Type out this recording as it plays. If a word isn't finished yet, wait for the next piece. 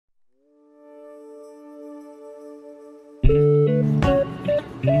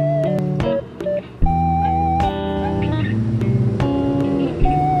Hi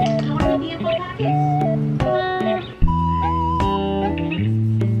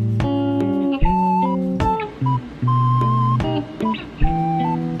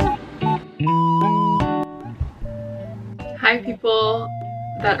people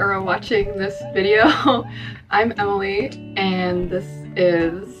that are watching this video. I'm Emily and this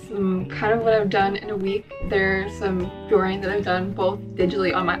is kind of what I've done in a week. There's some drawing that I've done both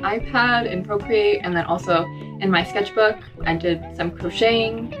digitally on my iPad in Procreate and then also in my sketchbook. I did some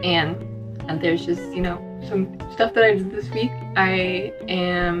crocheting and there's just, you know, some stuff that I did this week. I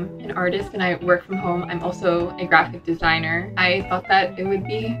am an artist and I work from home. I'm also a graphic designer. I thought that it would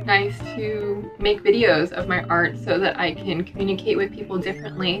be nice to make videos of my art so that I can communicate with people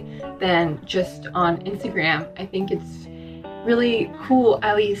differently than just on Instagram. I think it's really cool,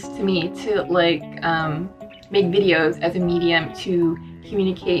 at least to me, to like make videos as a medium to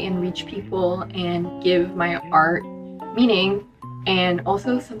communicate and reach people and give my art meaning and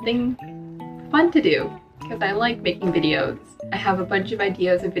also something fun to do because I like making videos. I have a bunch of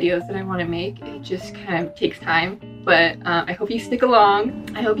ideas of videos that I want to make. It just kind of takes time, but I hope you stick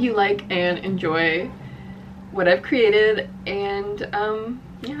along. I hope you like and enjoy what I've created, and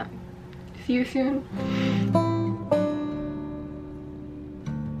yeah, see you soon.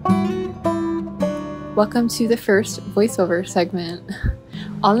 Welcome to the first voiceover segment.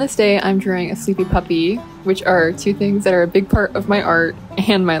 On this day, I'm drawing a sleepy puppy, which are two things that are a big part of my art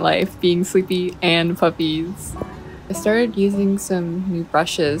and my life, being sleepy and puppies. I started using some new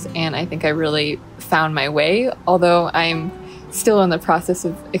brushes and I think I really found my way, although I'm still in the process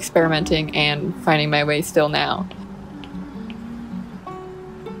of experimenting and finding my way still now.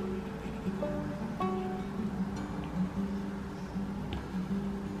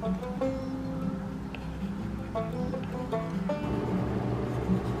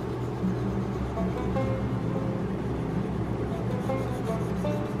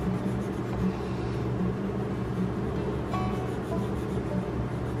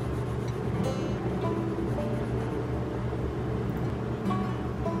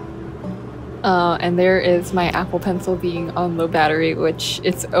 And there is my Apple Pencil being on low battery, which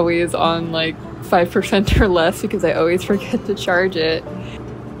it's always on like 5% or less because I always forget to charge it.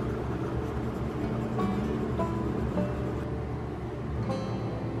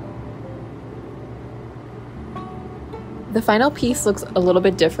 The final piece looks a little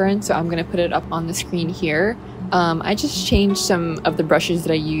bit different, so I'm going to put it up on the screen here. I just changed some of the brushes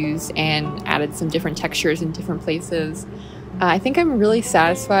that I use and added some different textures in different places. I think I'm really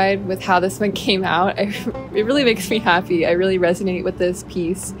satisfied with how this one came out. It really makes me happy. I really resonate with this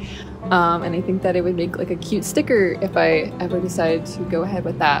piece, and I think that it would make like a cute sticker if I ever decided to go ahead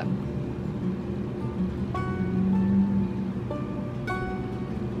with that.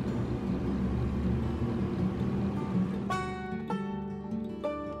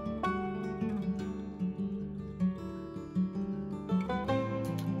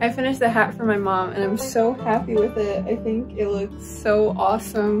 I finished the hat for my mom and I'm so happy with it. I think it looks so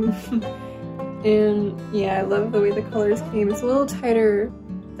awesome. And yeah, I love the way the colors came. It's a little tighter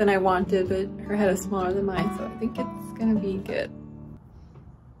than I wanted, but her head is smaller than mine, so I think it's gonna be good.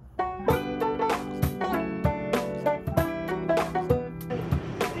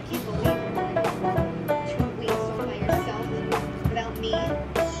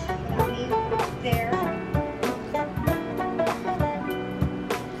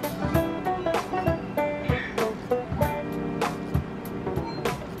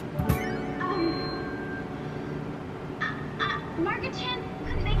 MarkeryJane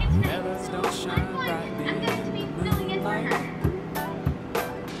couldn't make it tonight. I'm going to be filling in for her.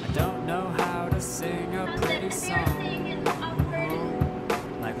 I don't know how to sing a pretty song.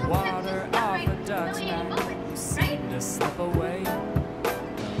 Like water off a duck's back, you seem to slip away.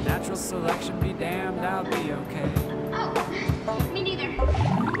 Natural selection be damned, I'll be okay. Oh, me neither.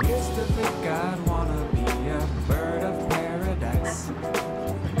 I used to think I'd wanna be a bird of paradise,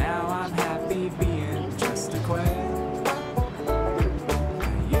 but now I'm happy being just a quail.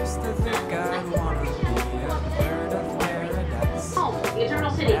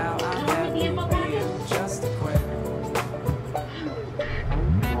 Eternal City. Now I'm happy being just a quail.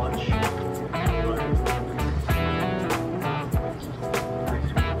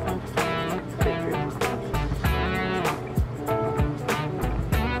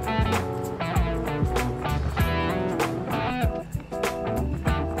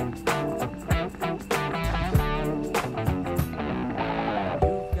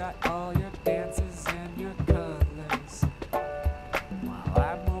 You've got all your dances and your colors, while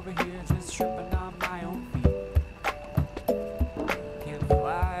I'm over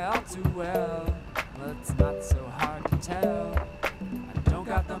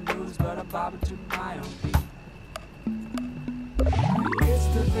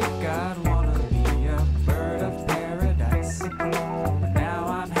think I'd wanna be a bird of paradise, but now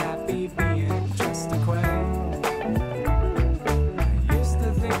I'm happy being just a quail. I used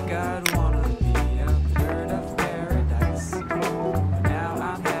to think I'd wanna be a bird of paradise, but now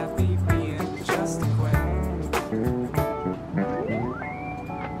I'm happy being just a quail.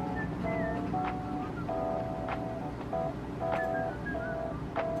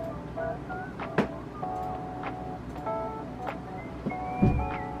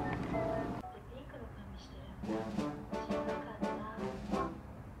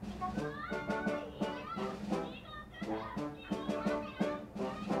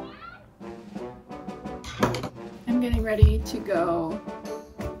 I'm getting ready to go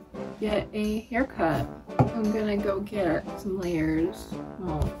get a haircut. I'm gonna go get some layers.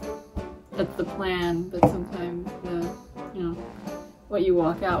 Well, that's the plan, but sometimes what you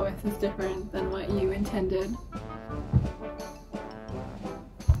walk out with is different than what you intended.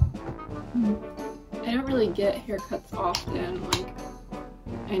 I don't really get haircuts often. Like,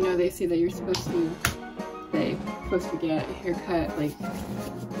 I know they say that you're supposed to get a haircut like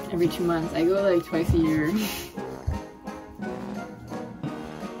every 2 months. I go like twice a year.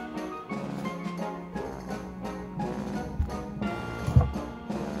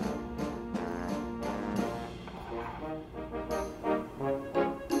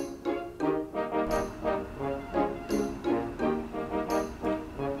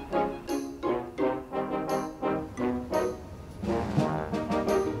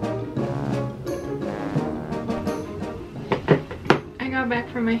 Back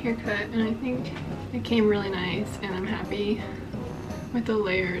from my haircut, and I think it came really nice, and I'm happy with the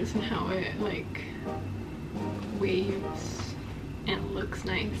layers and how it like waves and looks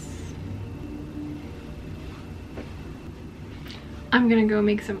nice. I'm gonna go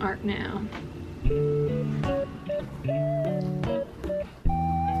make some art now.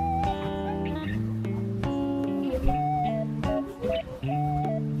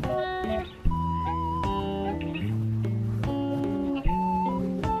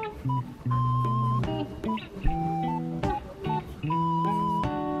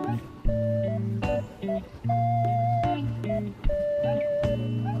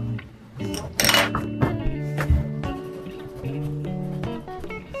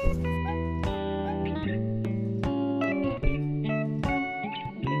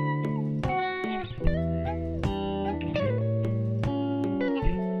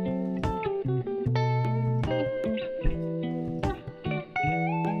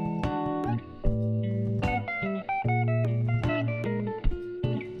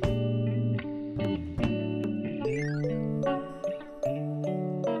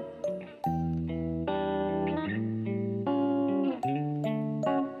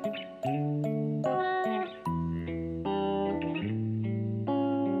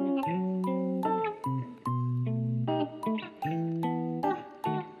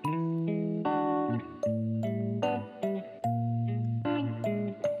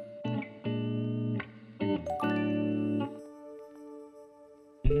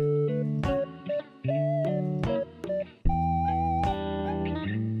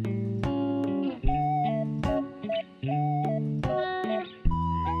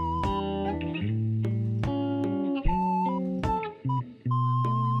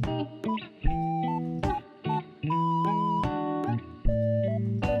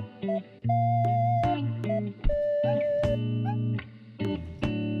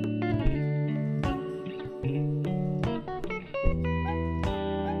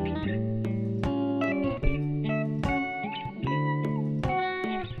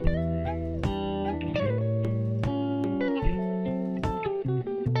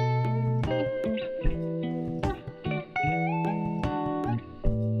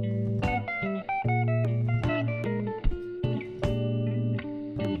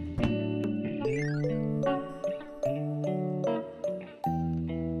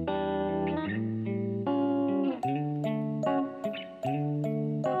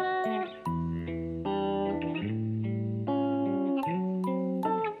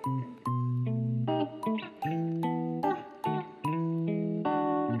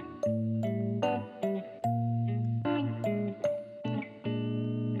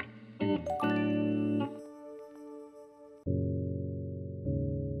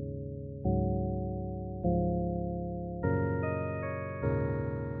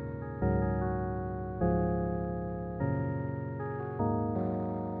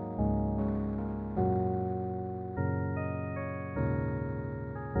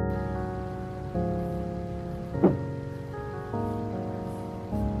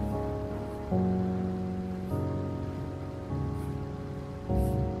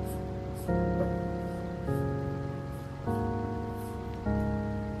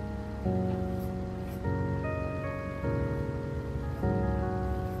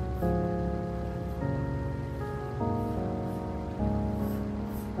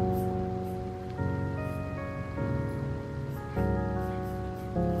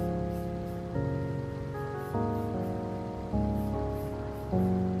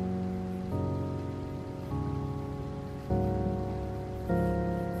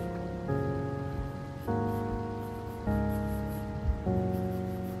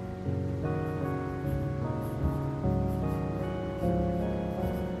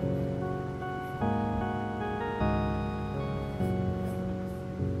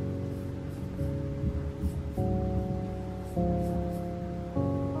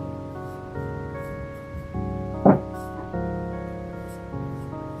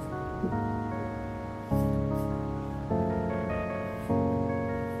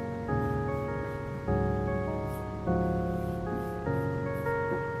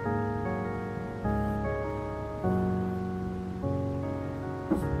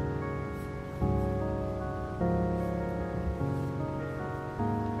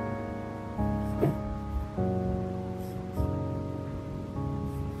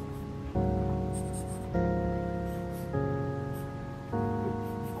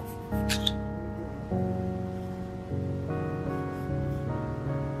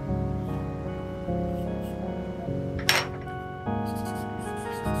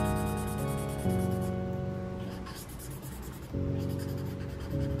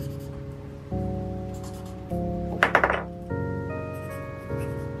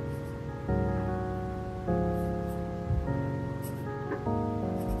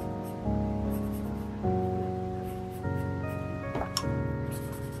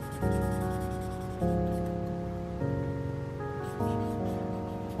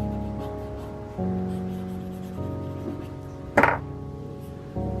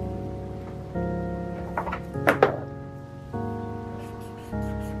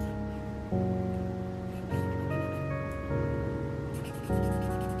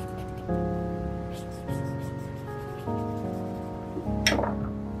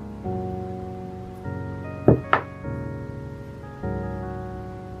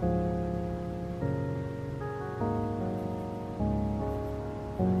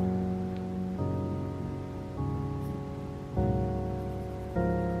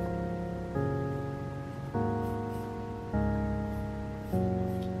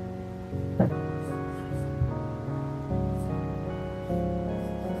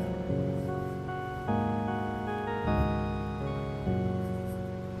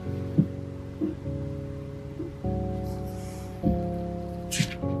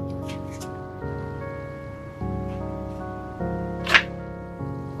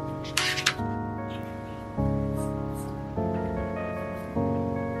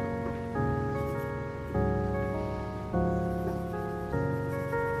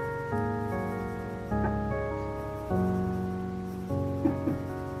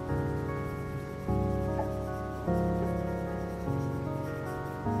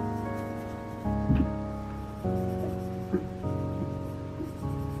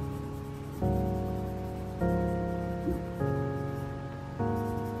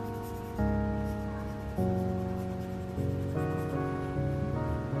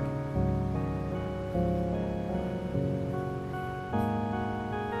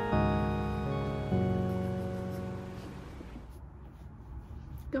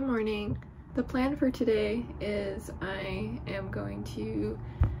 Good morning. The plan for today is I am going to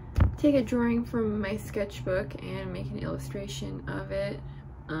take a drawing from my sketchbook and make an illustration of it.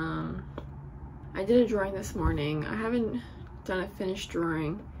 I did a drawing this morning. I haven't done a finished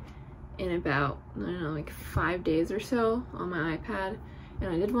drawing in about, I don't know, like 5 days or so on my iPad. And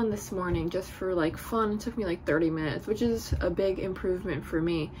I did one this morning just for like fun. It took me like 30 minutes, which is a big improvement for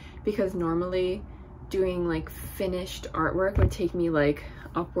me because normally doing like finished artwork would take me like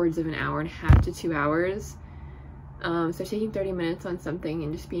upwards of 1.5 hours to 2 hours. So taking 30 minutes on something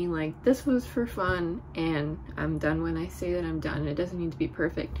and just being like, this was for fun and I'm done when I say that I'm done, it doesn't need to be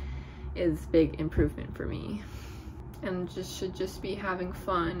perfect, is big improvement for me. And just should just be having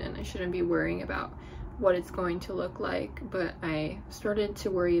fun, and I shouldn't be worrying about what it's going to look like. But I started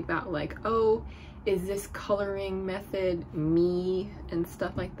to worry about like, oh, is this coloring method me and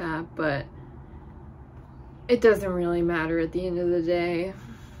stuff like that, but it doesn't really matter at the end of the day.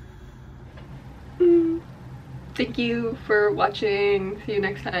 Thank you for watching. See you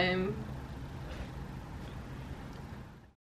next time.